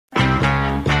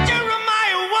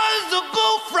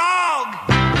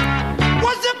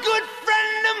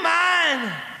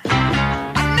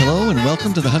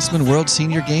welcome to the Huntsman World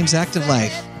Senior Games Active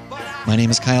Life. My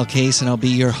name is Kyle Case, and I'll be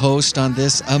your host on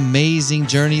this amazing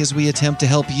journey as we attempt to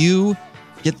help you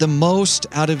get the most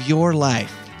out of your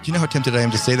life. Do you know how tempted I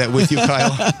am to say that with you,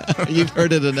 Kyle? You've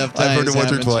heard it enough times. I've heard it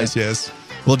once or haven't twice, you? yes.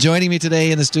 Well, joining me today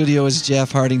in the studio is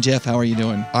Jeff Harding. Jeff, how are you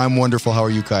doing? I'm wonderful. How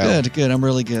are you, Kyle? Good. I'm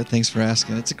really good. Thanks for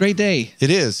asking. It's a great day. It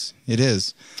is. It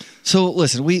is. So,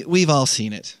 listen, we've all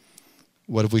seen it.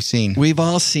 What have we seen? We've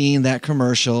all seen that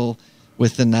commercial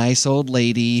with the nice old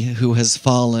lady who has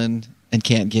fallen and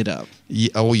can't get up.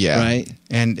 Oh, yeah. Right?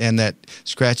 And that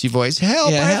scratchy voice,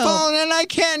 help, Yeah, I've help. fallen and I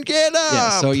can't get up.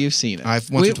 Yeah, so you've seen it. Once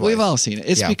or twice. We've all seen it.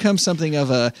 It's Yeah. become something of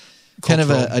a kind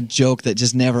of a joke that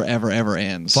just never, ever, ever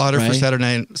ends. Fodder right? for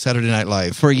Saturday Night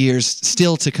Live. For years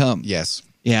still to come. Yes.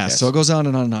 Yeah, Yes. so it goes on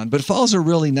and on and on. But falls are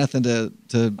really nothing to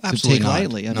Absolutely take not.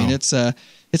 lightly. I No. mean, it's a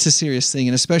serious thing,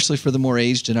 and especially for the more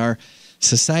aged in our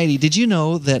society. Did you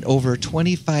know that over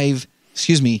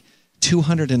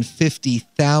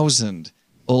 250,000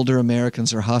 older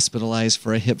Americans are hospitalized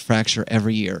for a hip fracture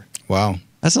every year? Wow.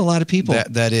 That's a lot of people.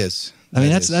 That is. I mean,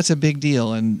 That is. that's a big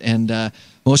deal, and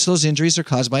most of those injuries are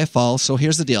caused by a fall. So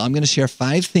here's the deal. I'm going to share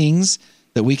 5 things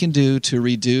that we can do to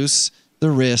reduce the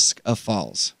risk of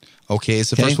falls. Okay, is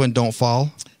the first one don't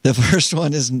fall? The first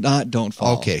one is not don't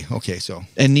fall. Okay, so.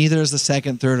 And neither is the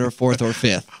second, third, or fourth, or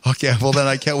fifth. Okay, well then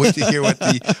I can't wait to hear what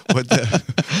the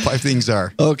 5 things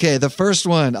are. Okay, the first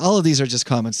one. All of these are just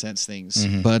common sense things,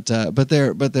 but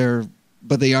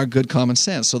they are good common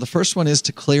sense. So the first one is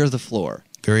to clear the floor.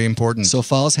 Very important. So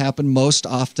falls happen most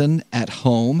often at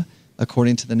home,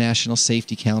 according to the National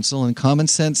Safety Council. And common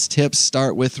sense tips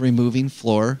start with removing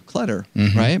floor clutter,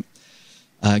 right?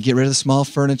 Get rid of the small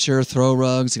furniture, throw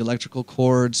rugs, electrical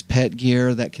cords, pet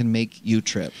gear that can make you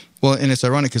trip. Well, and it's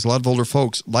ironic because a lot of older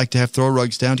folks like to have throw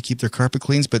rugs down to keep their carpet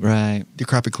clean, but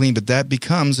that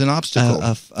becomes an obstacle.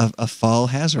 A fall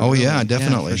hazard. Oh, really. yeah,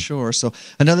 definitely. Yeah, for sure. So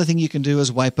another thing you can do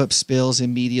is wipe up spills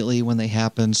immediately when they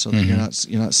happen, so that you're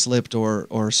not slipped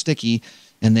or sticky.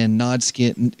 And then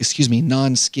non-skid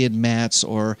mats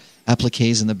or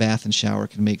appliques in the bath and shower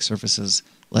can make surfaces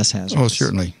less hazardous. Oh,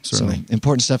 certainly. So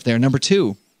important stuff there. Number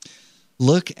 2,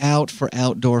 look out for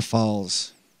outdoor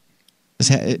falls.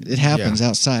 It happens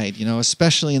outside,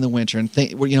 especially in the winter. And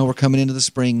we're coming into the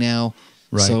spring now,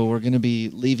 right. So we're going to be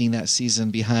leaving that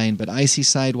season behind. But icy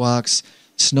sidewalks,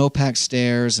 snow-packed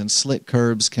stairs, and slick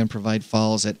curbs can provide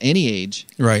falls at any age.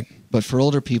 Right. But for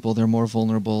older people, they're more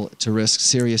vulnerable to risk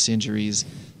serious injuries.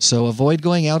 So avoid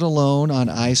going out alone on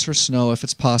ice or snow if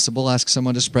it's possible. Ask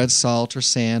someone to spread salt or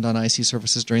sand on icy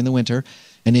surfaces during the winter.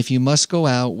 And if you must go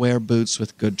out, wear boots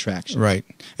with good traction. Right.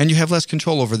 And you have less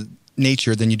control over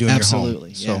nature than you do in your home.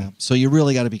 Absolutely. Yeah. So you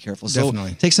really got to be careful.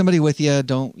 Definitely. So take somebody with you.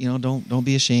 Don't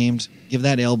be ashamed. Give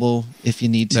that elbow if you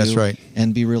need to. That's right.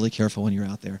 And be really careful when you're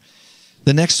out there.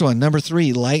 The next one, number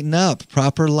 3, lighten up.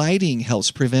 Proper lighting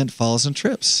helps prevent falls and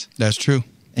trips. That's true.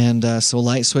 And so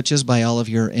light switches by all of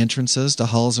your entrances to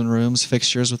halls and rooms,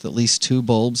 fixtures with at least 2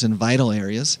 bulbs in vital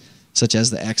areas, such as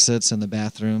the exits and the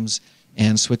bathrooms,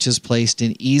 and switches placed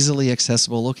in easily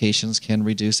accessible locations can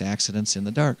reduce accidents in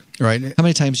the dark. Right. How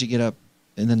many times you get up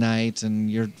in the night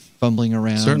and you're fumbling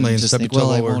around Certainly, and just think,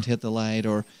 well, I won't hit the light,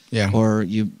 or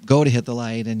you go to hit the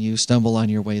light and you stumble on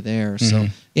your way there. So,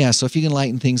 so if you can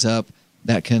lighten things up,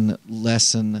 that can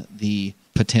lessen the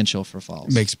potential for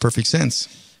falls. Makes perfect sense.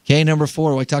 Okay, number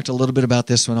 4. We talked a little bit about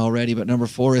this one already, but number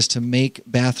 4 is to make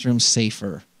bathrooms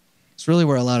safer. It's really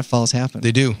where a lot of falls happen.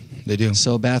 They do.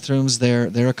 So bathrooms,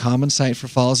 they're a common site for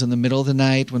falls in the middle of the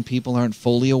night when people aren't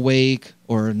fully awake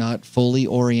or not fully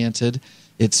oriented.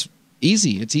 It's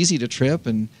easy. It's easy to trip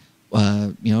and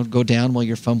go down while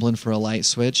you're fumbling for a light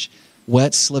switch.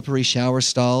 Wet, slippery shower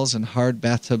stalls and hard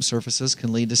bathtub surfaces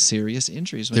can lead to serious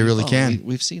injuries. They really can.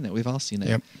 We've seen that. We've all seen that.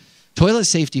 Yep. Toilet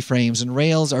safety frames and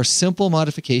rails are simple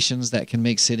modifications that can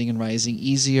make sitting and rising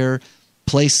easier.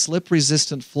 Place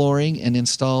slip-resistant flooring and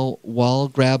install wall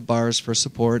grab bars for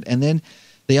support. And then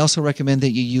they also recommend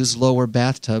that you use lower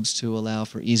bathtubs to allow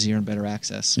for easier and better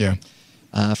access. Yeah.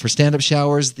 For stand-up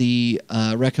showers, the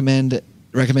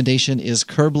recommendation is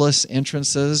curbless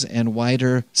entrances and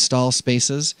wider stall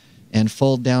spaces, and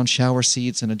fold-down shower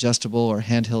seats and adjustable or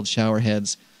handheld shower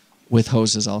heads with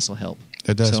hoses also help.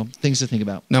 It does. So things to think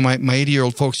about. Now, my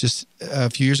 80-year-old folks just a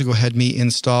few years ago had me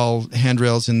install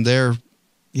handrails in their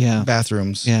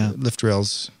bathrooms, lift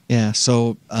rails. Yeah,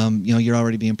 so you're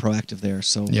already being proactive there.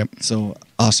 So so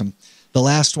awesome. The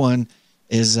last one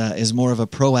is more of a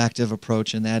proactive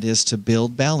approach, and that is to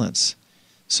build balance.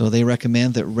 So they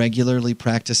recommend that regularly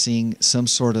practicing some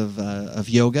sort of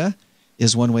yoga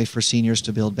is one way for seniors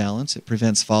to build balance. It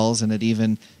prevents falls, and it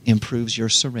even improves your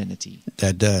serenity.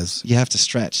 That does. You have to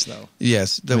stretch, though.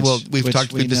 Yes. We've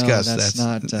discussed.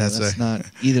 That's not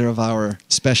either of our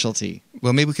specialty.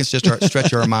 Well, maybe we can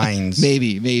stretch our minds.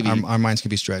 Maybe. Our minds can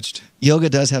be stretched. Yoga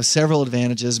does have several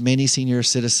advantages. Many senior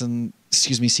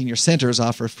centers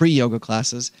offer free yoga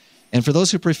classes. And for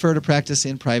those who prefer to practice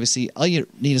in privacy, all you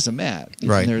need is a mat.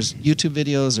 Right. And there's YouTube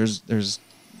videos, there's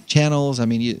channels. I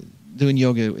mean, doing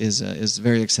yoga is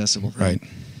very accessible. Right.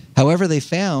 However, they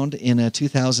found in a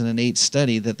 2008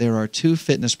 study that there are 2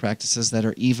 fitness practices that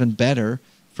are even better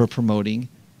for promoting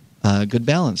good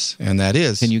balance. And that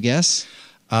is? Can you guess?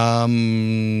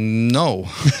 No.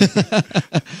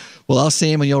 Well, I'll say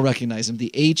them and you'll recognize them.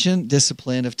 The ancient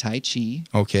discipline of Tai Chi.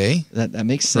 Okay. That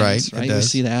makes sense, right? It does. You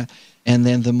see that. And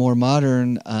then the more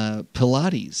modern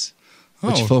Pilates,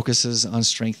 which focuses on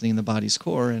strengthening the body's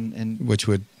core and which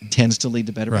tends to lead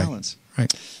to better balance.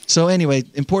 Right. So anyway,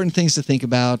 important things to think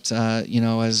about,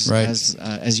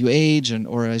 as you age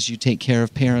or as you take care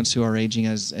of parents who are aging,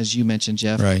 as you mentioned,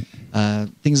 Jeff. Right.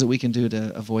 Things that we can do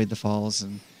to avoid the falls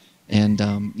and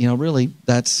really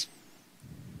that's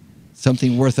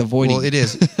something worth avoiding. Well, it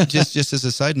is. just as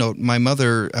a side note, my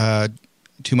mother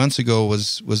 2 months ago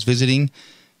was visiting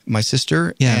my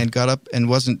sister and got up and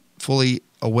wasn't fully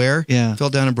aware. Yeah. Fell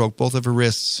down and broke both of her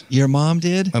wrists. Your mom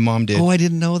did? My mom did. Oh, I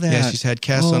didn't know that. Yeah, she's had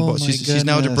casts on both. She's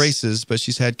now to braces, but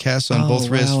she's had casts on both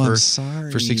wrists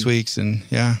for 6 weeks, and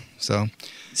so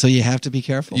you have to be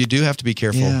careful. You do have to be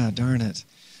careful. Yeah, darn it.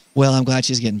 Well, I'm glad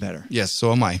she's getting better. Yes,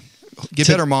 so am I. Get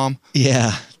better, Mom.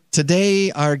 Yeah.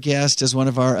 Today, our guest is one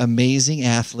of our amazing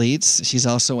athletes. She's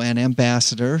also an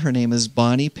ambassador. Her name is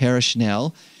Bonnie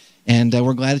Parishnell, and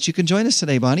we're glad that you can join us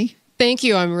today, Bonnie. Thank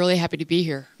you. I'm really happy to be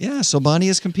here. Yeah, so Bonnie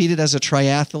has competed as a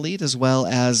triathlete as well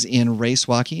as in race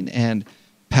walking and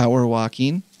power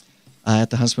walking at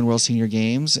the Huntsman World Senior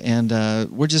Games, and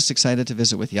we're just excited to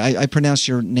visit with you. I pronounced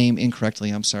your name incorrectly.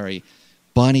 I'm sorry.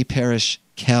 Bonnie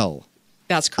Parishnell.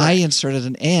 That's correct. I inserted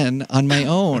an N on my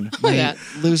own. My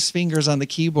loose fingers on the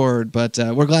keyboard, but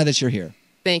we're glad that you're here.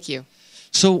 Thank you.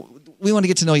 So we want to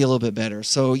get to know you a little bit better.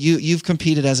 So you've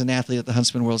competed as an athlete at the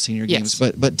Huntsman World Senior Games,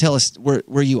 but tell us,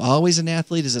 were you always an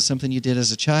athlete? Is it something you did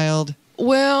as a child?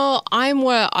 Well, I'm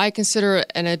what I consider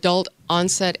an adult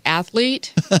onset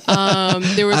athlete.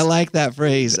 I like that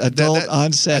phrase, adult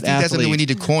onset athlete. I think that's something we need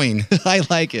to coin. I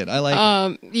like it.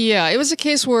 Yeah, it was a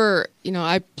case where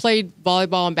I played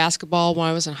volleyball and basketball when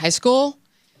I was in high school,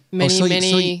 many centuries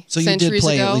ago. So you did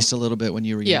play at least a little bit when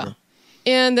you were younger.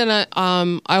 And then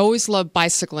I always loved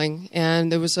bicycling,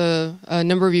 and there was a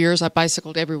number of years I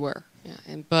bicycled everywhere.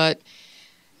 But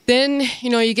then,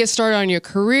 you get started on your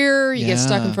career, you get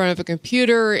stuck in front of a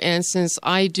computer, and since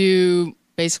I do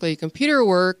basically computer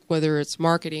work, whether it's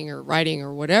marketing or writing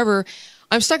or whatever,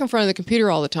 I'm stuck in front of the computer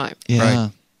all the time. Yeah.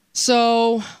 Right.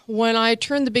 So when I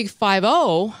turned the big 50,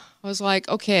 I was like,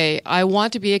 okay, I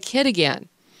want to be a kid again.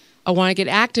 I want to get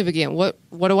active again. What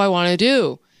do I want to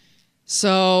do?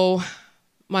 So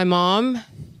my mom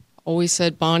always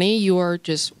said, Bonnie, you are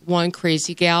just one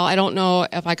crazy gal. I don't know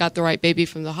if I got the right baby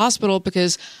from the hospital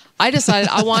because I decided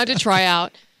I wanted to try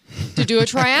out to do a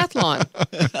triathlon.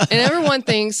 And everyone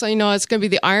thinks, it's going to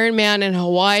be the Ironman in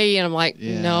Hawaii. And I'm like,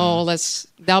 no,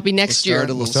 that'll be next year.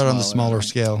 We'll start on the smaller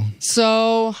scale.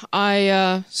 So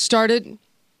I started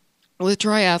with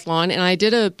triathlon, and I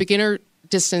did a beginner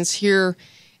distance here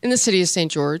in the city of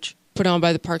St. George, put on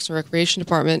by the Parks and Recreation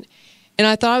Department. And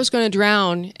I thought I was going to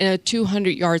drown in a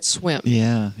 200-yard swim.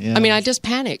 Yeah. I mean, I just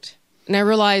panicked. And I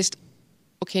realized,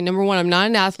 okay, number one, I'm not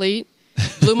an athlete.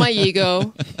 Blew my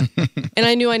ego. And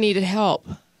I knew I needed help.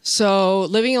 So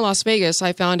living in Las Vegas,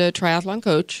 I found a triathlon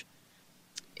coach.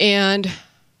 And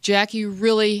Jackie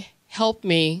really helped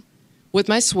me with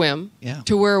my swim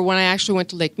to where when I actually went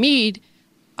to Lake Mead,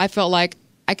 I felt like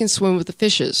I can swim with the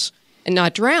fishes and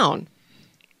not drown.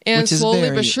 And which is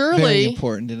slowly but surely, very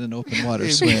important in an open water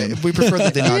swim. We prefer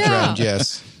that they not drown,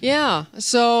 yes. Yeah.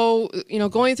 So,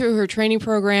 going through her training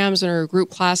programs and her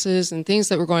group classes and things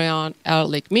that were going on out at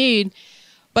Lake Mead,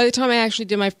 by the time I actually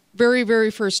did my very, very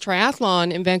first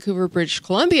triathlon in Vancouver, British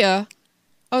Columbia,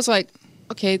 I was like,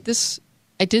 okay,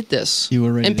 I did this. You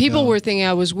were ready and to people go. were thinking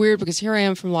I was weird because here I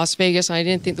am from Las Vegas and I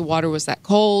didn't think the water was that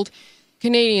cold.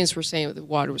 Canadians were saying the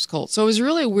water was cold. So it was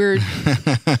really a weird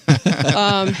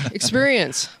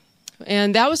experience.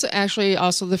 And that was actually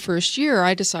also the first year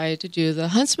I decided to do the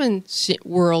Huntsman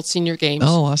World Senior Games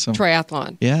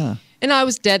triathlon. Yeah. And I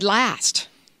was dead last.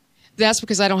 That's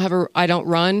because I don't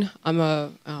run. I'm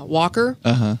a walker.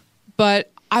 Uh-huh.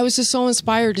 But I was just so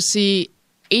inspired to see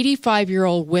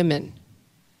 85-year-old women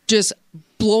just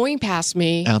blowing past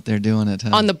me out there doing it, huh?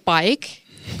 on the bike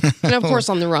And of course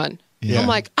on the run. Yeah. I'm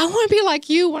like, I want to be like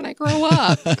you when I grow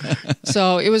up.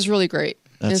 So it was really great.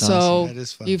 That's and so awesome. That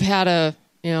is fun. you've had an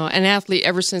athlete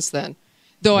ever since then.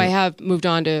 Though I have moved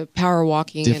on to power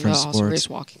walking different and also race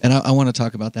walking. And I want to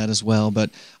talk about that as well. But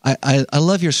I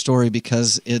love your story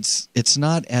because it's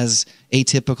not as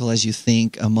atypical as you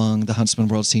think among the Huntsman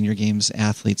World Senior Games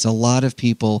athletes. A lot of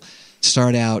people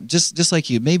start out just like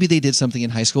you. Maybe they did something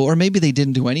in high school, or maybe they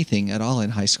didn't do anything at all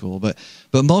in high school. But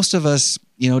most of us,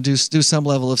 do some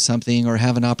level of something or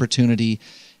have an opportunity.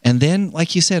 And then,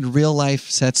 like you said, real life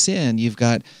sets in. You've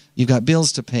got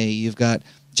bills to pay. You've got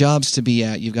jobs to be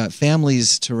at, you've got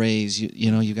families to raise,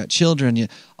 you've got children,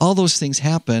 all those things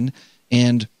happen,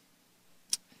 and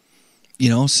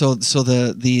so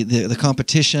the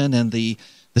competition and the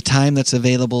time that's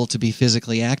available to be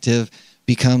physically active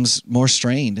becomes more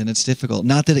strained, and it's difficult.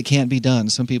 Not that it can't be done.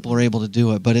 Some people are able to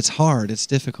do it, but it's hard, it's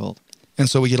difficult. And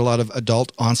so we get a lot of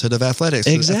adult onset of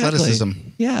athleticism.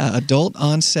 Yeah, adult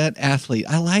onset athlete.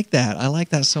 I like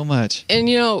that so much. And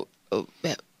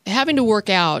having to work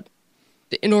out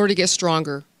in order to get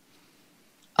stronger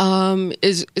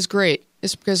is great.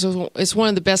 It's because it's one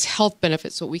of the best health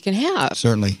benefits that we can have.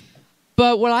 Certainly.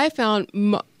 But what I found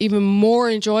even more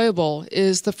enjoyable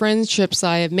is the friendships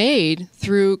I have made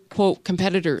through, quote,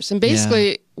 competitors. And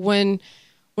basically, when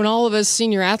all of us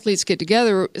senior athletes get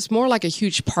together, it's more like a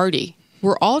huge party.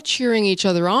 We're all cheering each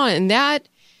other on. And that,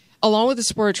 along with the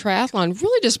sport of triathlon,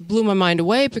 really just blew my mind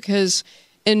away, because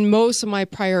in most of my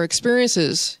prior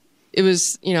experiences, it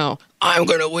was, I'm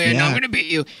going to win, I'm going to beat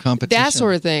you. Competition. That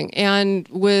sort of thing. And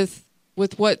with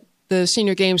what the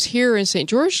Senior Games here in St.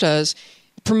 George does,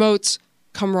 it promotes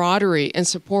camaraderie and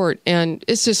support. And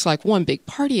it's just like one big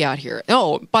party out here.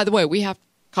 Oh, by the way, we have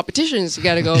competitions you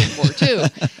got to go for too.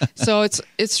 So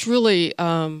it's really,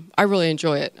 I really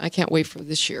enjoy it. I can't wait for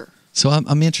this year. So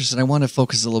I'm interested. I want to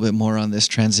focus a little bit more on this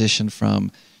transition from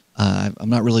I'm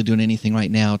not really doing anything right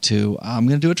now to I'm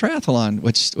going to do a triathlon,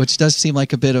 which does seem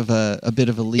like a bit of a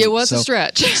leap. It was a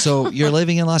stretch. So you're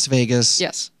living in Las Vegas,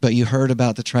 yes, but you heard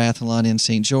about the triathlon in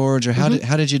St. George, or how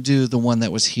did you do the one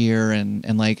that was here,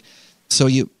 and like, so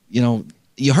you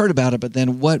heard about it, but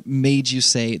then what made you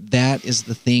say that is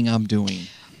the thing I'm doing?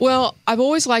 Well, I've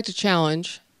always liked a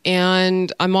challenge,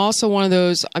 and I'm also one of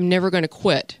those I'm never going to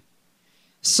quit.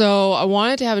 So I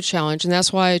wanted to have a challenge, and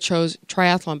that's why I chose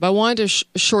triathlon. But I wanted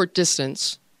a short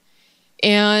distance.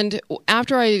 And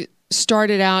after I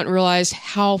started out and realized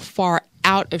how far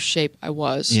out of shape I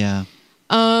was,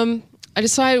 I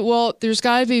decided, well, there's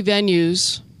got to be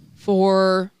venues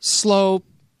for slow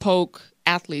poke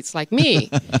athletes like me.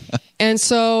 And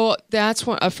so that's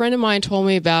when a friend of mine told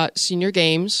me about Senior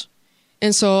Games.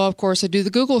 And so, of course, I do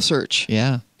the Google search.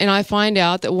 Yeah. And I find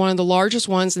out that one of the largest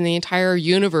ones in the entire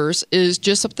universe is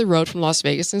just up the road from Las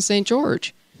Vegas in St.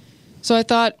 George. So I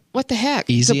thought, what the heck?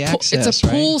 Easy access, it's a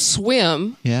pool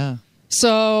swim. Yeah.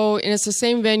 So, and it's the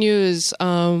same venue as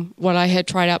what I had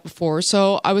tried out before.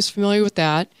 So I was familiar with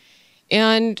that.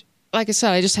 And like I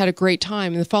said, I just had a great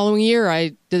time. And the following year,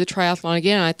 I did the triathlon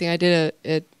again. I think I did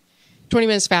it 20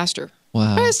 minutes faster.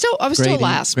 Wow. I was still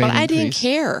last, but I didn't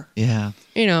care. Yeah.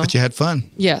 But you had fun.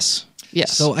 Yes.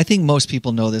 Yes. So I think most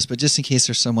people know this, but just in case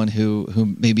there's someone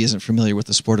who maybe isn't familiar with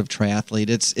the sport of triathlete,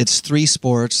 it's 3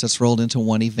 sports that's rolled into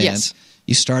one event. Yes.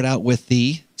 You start out with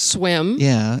the swim.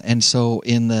 Yeah, and so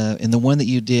in the one that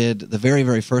you did, the very,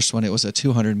 very first one, it was a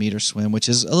 200-meter swim, which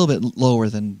is a little bit lower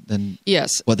than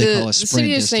yes, what they call a sprint The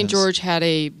city of distance. St. George had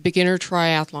a beginner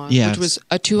triathlon, which was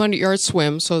a 200-yard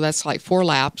swim, so that's like 4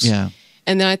 laps. Yeah.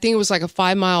 And then I think it was like a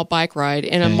 5-mile bike ride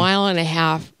and a 1.5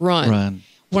 mile run.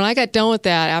 When I got done with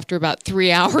that after about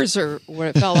 3 hours or what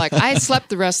it felt like, I had slept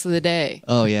the rest of the day.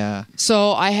 Oh, yeah.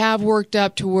 So I have worked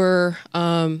up to where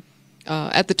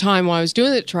at the time when I was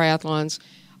doing the triathlons,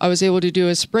 I was able to do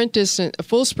a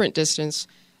full sprint distance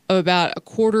of about a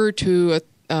quarter to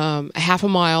a half a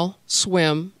mile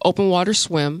swim, open water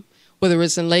swim, whether it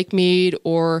was in Lake Mead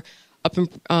or up in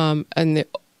the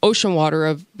ocean water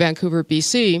of Vancouver,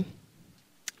 BC.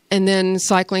 And then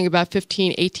cycling about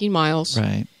 15, 18 miles.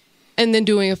 Right. And then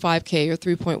doing a 5K or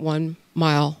 3.1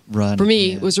 mile run. For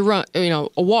me, it was a run, a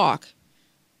walk,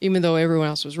 even though everyone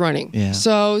else was running. Yeah.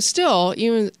 So still,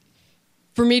 even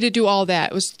for me to do all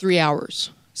that, it was 3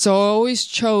 hours. So I always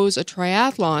chose a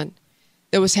triathlon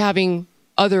that was having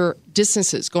other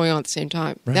distances going on at the same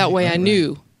time. That way I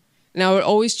knew. And I would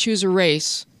always choose a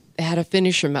race that had a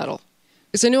finisher medal.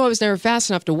 Because I knew I was never fast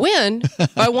enough to win,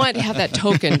 but I wanted to have that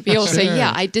token, be able to say,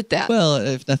 yeah, I did that. Well,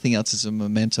 if nothing else, it's a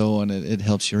memento, and it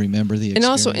helps you remember the experience.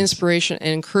 And also inspiration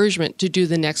and encouragement to do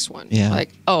the next one. Yeah.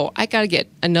 Like, oh, I got to get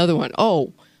another one.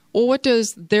 Oh, well, what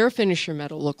does their finisher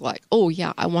medal look like? Oh,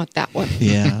 yeah, I want that one.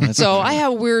 Yeah. So I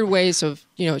have weird ways of,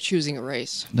 choosing a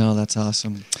race. No, that's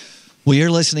awesome. Well,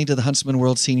 you're listening to the Huntsman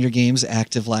World Senior Games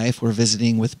Active Life. We're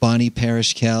visiting with Bonnie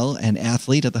Parrish-Kell, an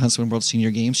athlete at the Huntsman World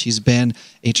Senior Games. She's been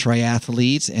a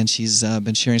triathlete, and she's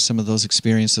been sharing some of those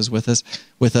experiences with us.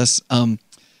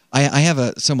 I have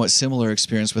a somewhat similar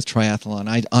experience with triathlon.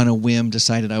 I, on a whim,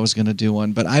 decided I was going to do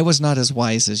one, but I was not as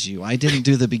wise as you. I didn't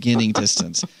do the beginning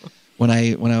distance. When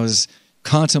I was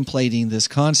contemplating this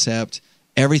concept,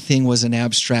 everything was an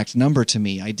abstract number to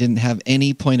me. I didn't have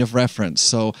any point of reference.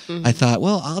 So I thought,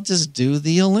 well, I'll just do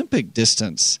the Olympic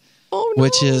distance,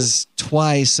 which is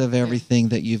twice of everything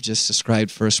that you've just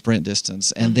described for a sprint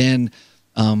distance. And then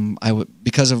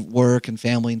because of work and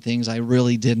family and things, I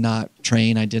really did not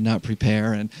train. I did not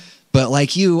prepare. But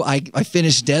like you, I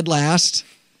finished dead last.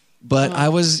 But I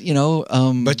was,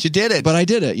 but you did it. But I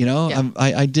did it, Yeah.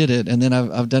 I did it. And then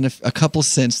I've done a couple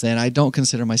since then. I don't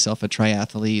consider myself a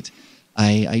triathlete.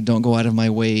 I don't go out of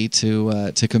my way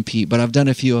to compete, but I've done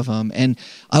a few of them. And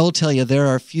I will tell you, there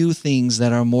are few things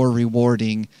that are more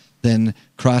rewarding than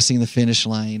crossing the finish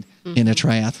line in a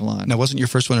triathlon. Now, wasn't your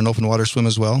first one an open water swim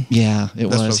as well? Yeah, it That's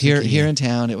what I was. was Here thinking, in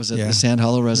town, it was at the Sand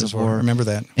Hollow Reservoir. I remember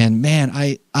that. And man,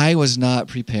 I was not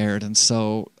prepared, and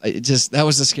so that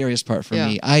was the scariest part for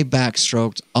me. I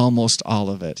backstroked almost all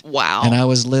of it. Wow. And I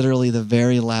was literally the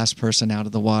very last person out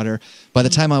of the water. By the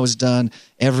time I was done,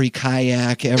 every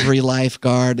kayak, every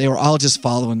lifeguard, they were all just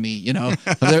following me,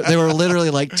 There were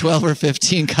literally like 12 or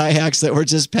 15 kayaks that were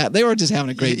they were just having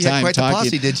a great time quite talking. the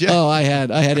posse, did you? Oh, I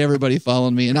had everybody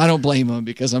following me, and I don't blame them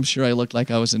because I'm sure I looked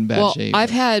like I was in bad shape. I've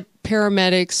had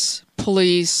paramedics,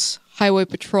 police, highway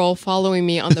patrol following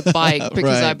me on the bike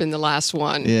because Right. I've been the last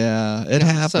one. Yeah, it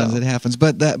happens. so- It happens.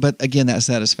 But again, that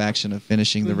satisfaction of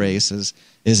finishing the race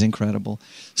is incredible.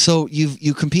 So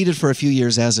you competed for a few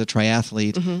years as a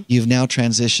triathlete. You've now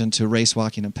transitioned to race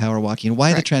walking and power walking. Why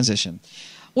the Correct. transition?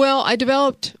 Well, I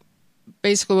developed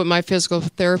basically what my physical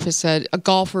therapist said, a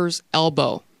golfer's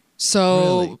elbow.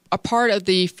 So Really? a part of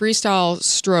the freestyle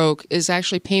stroke is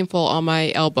actually painful on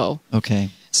my elbow. Okay.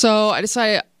 So I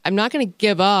decided I'm not going to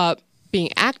give up being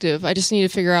active. I just need to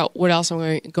figure out what else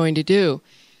I'm going to do.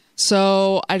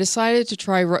 So I decided to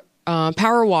try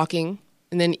power walking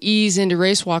and then ease into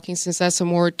race walking since that's a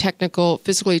more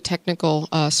physically technical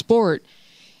sport.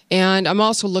 And I'm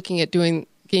also looking at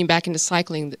getting back into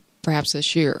cycling perhaps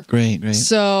this year. Great.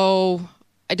 So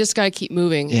I just got to keep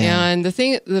moving. Yeah. And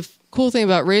the cool thing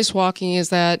about race walking is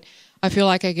that I feel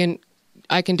like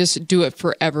I can just do it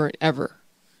forever and ever.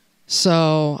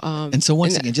 So And so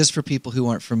once again, just for people who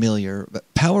aren't familiar,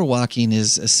 power walking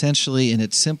is essentially, in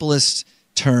its simplest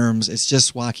terms, it's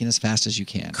just walking as fast as you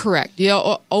can. correct. You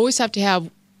always have to have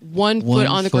one foot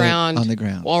on the foot ground, on the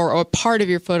ground. or part of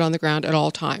your foot on the ground at all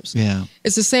times. Yeah.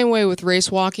 It's the same way with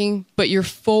race walking, but your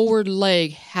forward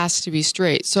leg has to be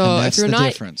straight. So And that's if you're the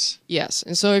not difference. Yes.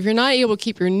 And so if you're not able to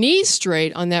keep your knees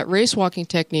straight on that race walking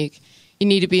technique, you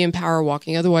need to be in power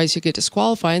walking. Otherwise, you get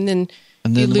disqualified, and then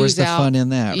you lose where's the out. fun in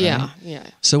that, right? Yeah.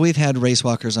 So we've had race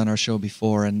walkers on our show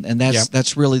before, and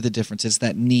that's really the difference. It's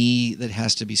that knee that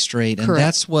has to be straight, and Correct.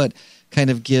 that's what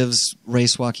kind of gives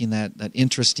race walking that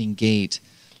interesting gait.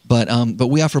 But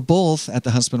we offer both at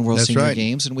the Huntsman World That's Senior right.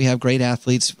 Games, and we have great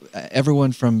athletes,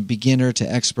 everyone from beginner to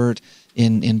expert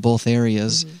in both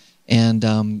areas. And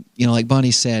like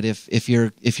Bonnie said, if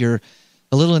you're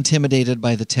a little intimidated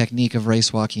by the technique of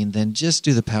race walking, then just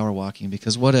do the power walking,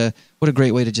 because what a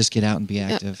great way to just get out and be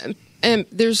active. And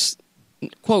there's,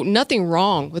 quote, nothing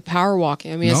wrong with power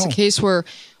walking. I mean, it's No. a case where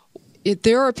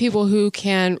there are people who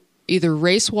can either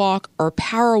race walk or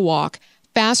power walk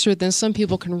faster than some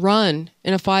people can run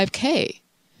in a 5K.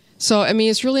 So, I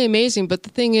mean, it's really amazing. But the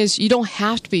thing is, you don't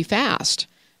have to be fast.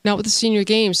 Not with the senior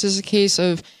games. This is a case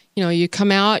of, you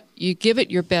come out, you give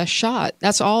it your best shot.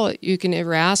 That's all you can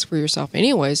ever ask for yourself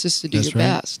anyways, is to do That's your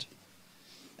right. best.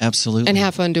 Absolutely. And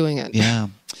have fun doing it. Yeah.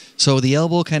 So the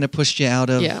elbow kind of pushed you out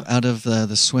of Yeah.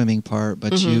 the swimming part,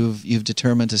 but you've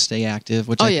determined to stay active,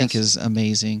 which I think yes. is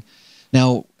amazing.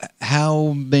 Now, how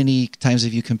many times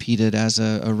have you competed as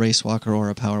a race walker or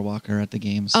a power walker at the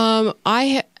games?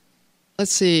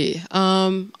 Let's see.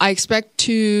 I expect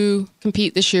to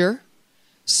compete this year.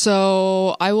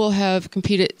 So I will have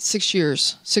competed 6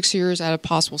 years out of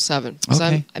possible 7. Because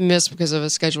Okay. I missed because of a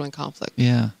scheduling conflict.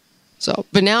 Yeah. So,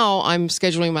 but now I'm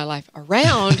scheduling my life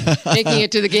around making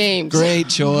it to the games. Great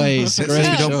choice. Great Since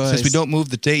we choice. don't move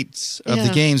the dates of the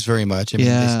Yeah. games very much, I mean,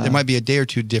 Yeah. there might be a day or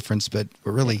two difference, but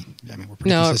we're really, we're pretty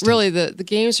No, consistent. really, the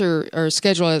games are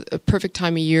scheduled at a perfect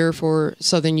time of year for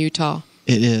southern Utah.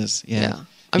 It is. Yeah.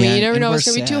 I mean, Yeah, you never and know we're if it's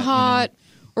going to be set, too hot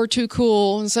or too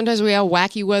cool. And sometimes we have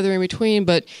wacky weather in between.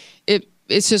 But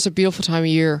it's just a beautiful time of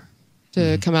year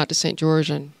to come out to St. George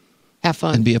and have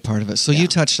fun. And be a part of it. So you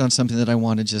touched on something that I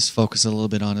want to just focus a little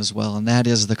bit on as well, and that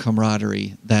is the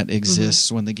camaraderie that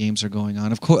exists when the games are going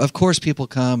on. Of course, people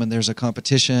come and there's a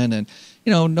competition, and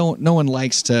no one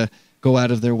likes to go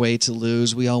out of their way to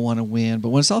lose. We all want to win. But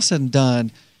when it's all said and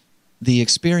done, the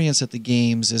experience at the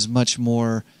games is much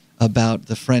more about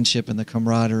the friendship and the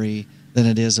camaraderie than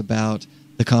it is about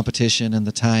the competition and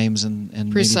the times and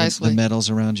maybe the medals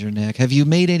around your neck. Have you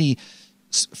made any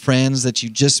friends that you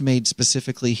just made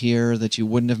specifically here that you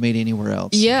wouldn't have made anywhere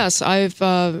else? Yes, I've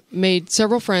made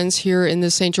several friends here in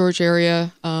the St. George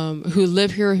area who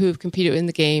live here, who have competed in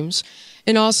the games,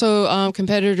 and also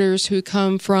competitors who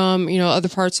come from other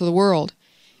parts of the world.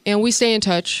 And we stay in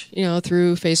touch,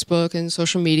 through Facebook and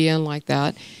social media and like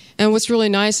that. And what's really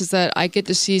nice is that I get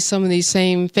to see some of these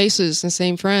same faces and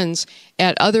same friends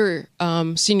at other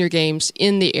senior games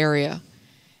in the area.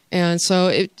 And so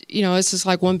it's just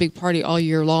like one big party all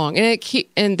year long.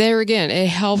 And there again, it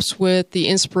helps with the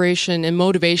inspiration and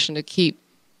motivation to keep,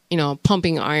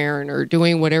 pumping iron or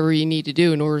doing whatever you need to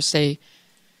do in order to stay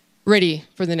ready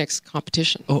for the next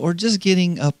competition. Or just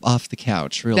getting up off the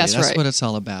couch, really. That's right. What it's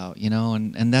all about,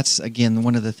 and that's, again,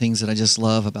 one of the things that I just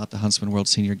love about the Huntsman World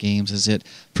Senior Games is it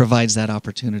provides that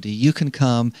opportunity. You can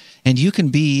come and you can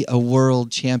be a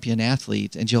world champion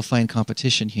athlete and you'll find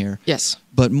competition here. Yes.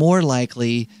 But more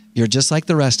likely, you're just like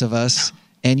the rest of us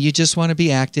and you just want to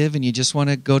be active and you just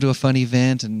want to go to a fun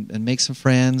event and make some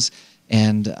friends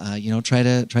and, try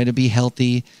to be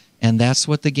healthy. And that's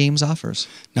what the games offers.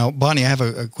 Now, Bonnie, I have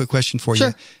a quick question for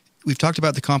you. We've talked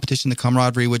about the competition, the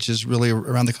camaraderie, which is really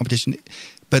around the competition.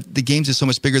 But the games is so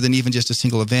much bigger than even just a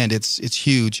single event. It's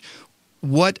huge.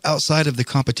 What outside of the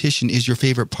competition is your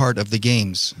favorite part of the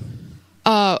games?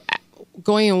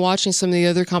 Going and watching some of the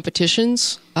other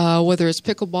competitions, whether it's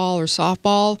pickleball or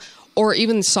softball or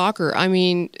even soccer. I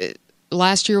mean,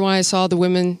 last year when I saw the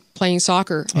women playing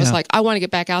soccer, I was like, I want to get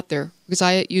back out there. Because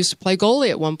I used to play goalie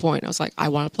at one point. I was like, I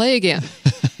want to play again.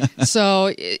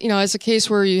 So, it's a case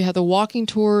where you have the walking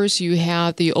tours, you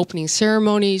have the opening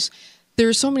ceremonies.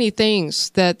 There's so many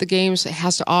things that the games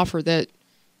has to offer that,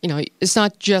 it's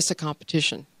not just a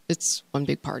competition. It's one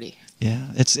big party. Yeah,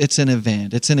 it's an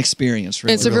event. It's an experience.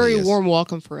 Really. It's a very warm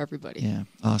welcome for everybody. Yeah,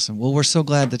 awesome. Well, we're so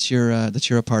glad that you're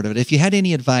a part of it. If you had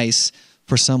any advice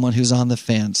for someone who's on the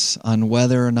fence on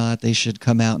whether or not they should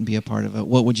come out and be a part of it,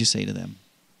 what would you say to them?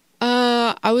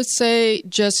 I would say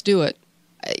just do it.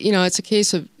 It's a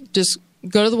case of just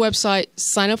go to the website,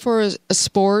 sign up for a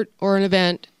sport or an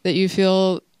event that you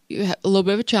feel you have a little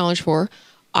bit of a challenge for.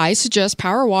 I suggest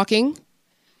power walking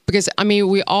because,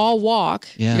 we all walk.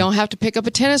 Yeah. You don't have to pick up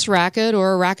a tennis racket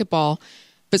or a racquetball,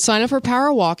 but sign up for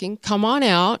power walking. Come on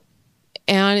out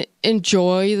and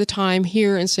enjoy the time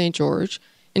here in St. George.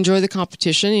 Enjoy the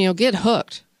competition and you'll get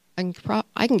hooked.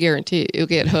 I can guarantee you'll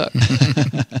get hooked.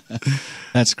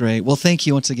 That's great. Well, thank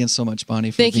you once again so much,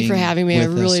 Bonnie. Thank you for having me. I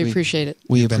really appreciate it.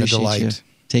 We appreciate you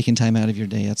taking time out of your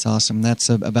day. That's awesome. That's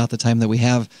about the time that we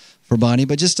have for Bonnie.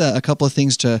 But just a couple of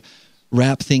things to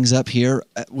wrap things up here.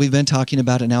 We've been talking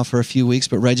about it now for a few weeks,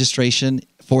 but registration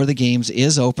for the games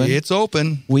is open. It's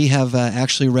open. We have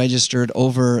actually registered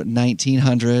over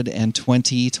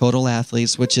 1,920 total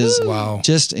athletes, which is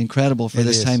just incredible for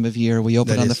this time of year. We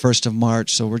opened on the 1st of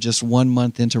March, so we're just 1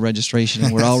 month into registration,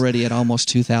 and we're already at almost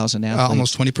 2,000 athletes.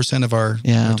 Almost 20% of our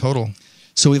total.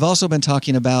 So we've also been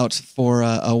talking about for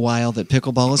a while that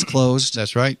pickleball is closed.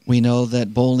 That's right. We know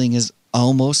that bowling is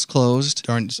almost closed.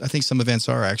 I think some events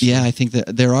are actually. Yeah, I think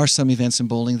that there are some events in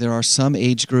bowling. There are some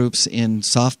age groups in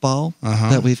softball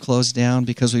that we've closed down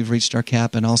because we've reached our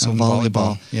cap, and also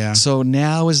volleyball. Yeah. So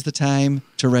now is the time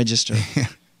to register.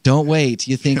 Don't wait.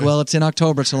 You think, well, it's in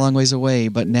October, it's a long ways away,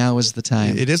 but now is the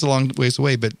time. It is a long ways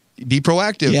away, but be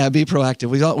proactive. Yeah, be proactive.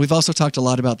 We've also talked a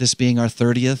lot about this being our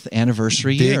 30th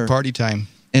anniversary year. Big party time.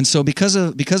 And so because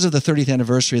of the 30th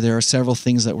anniversary, there are several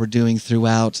things that we're doing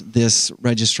throughout this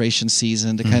registration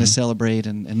season to kind of celebrate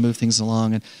and move things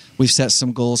along. And we've set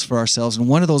some goals for ourselves. And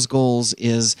one of those goals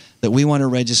is that we want to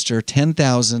register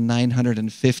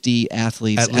 10,950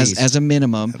 athletes as a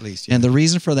minimum. At least, yeah. And the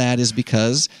reason for that is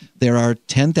because there are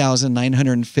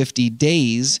 10,950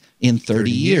 days in 30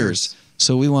 years.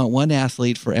 So we want one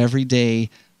athlete for every day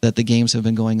that the games have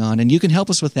been going on. And you can help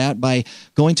us with that by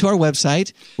going to our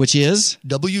website, which is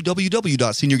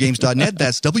www.seniorgames.net.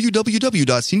 That's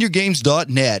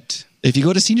www.seniorgames.net. If you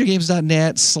go to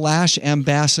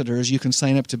seniorgames.net/ambassadors, you can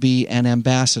sign up to be an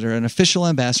ambassador, an official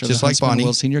ambassador of the Huntsman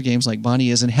World Senior Games like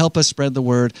Bonnie is, and help us spread the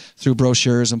word through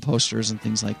brochures and posters and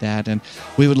things like that. And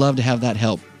we would love to have that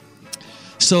help.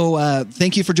 So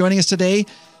thank you for joining us today.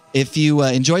 If you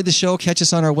enjoyed the show, catch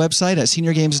us on our website at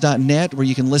seniorgames.net, where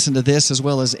you can listen to this as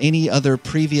well as any other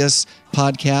previous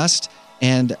podcast.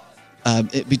 And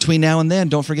between now and then,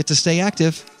 don't forget to stay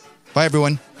active. Bye,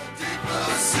 everyone.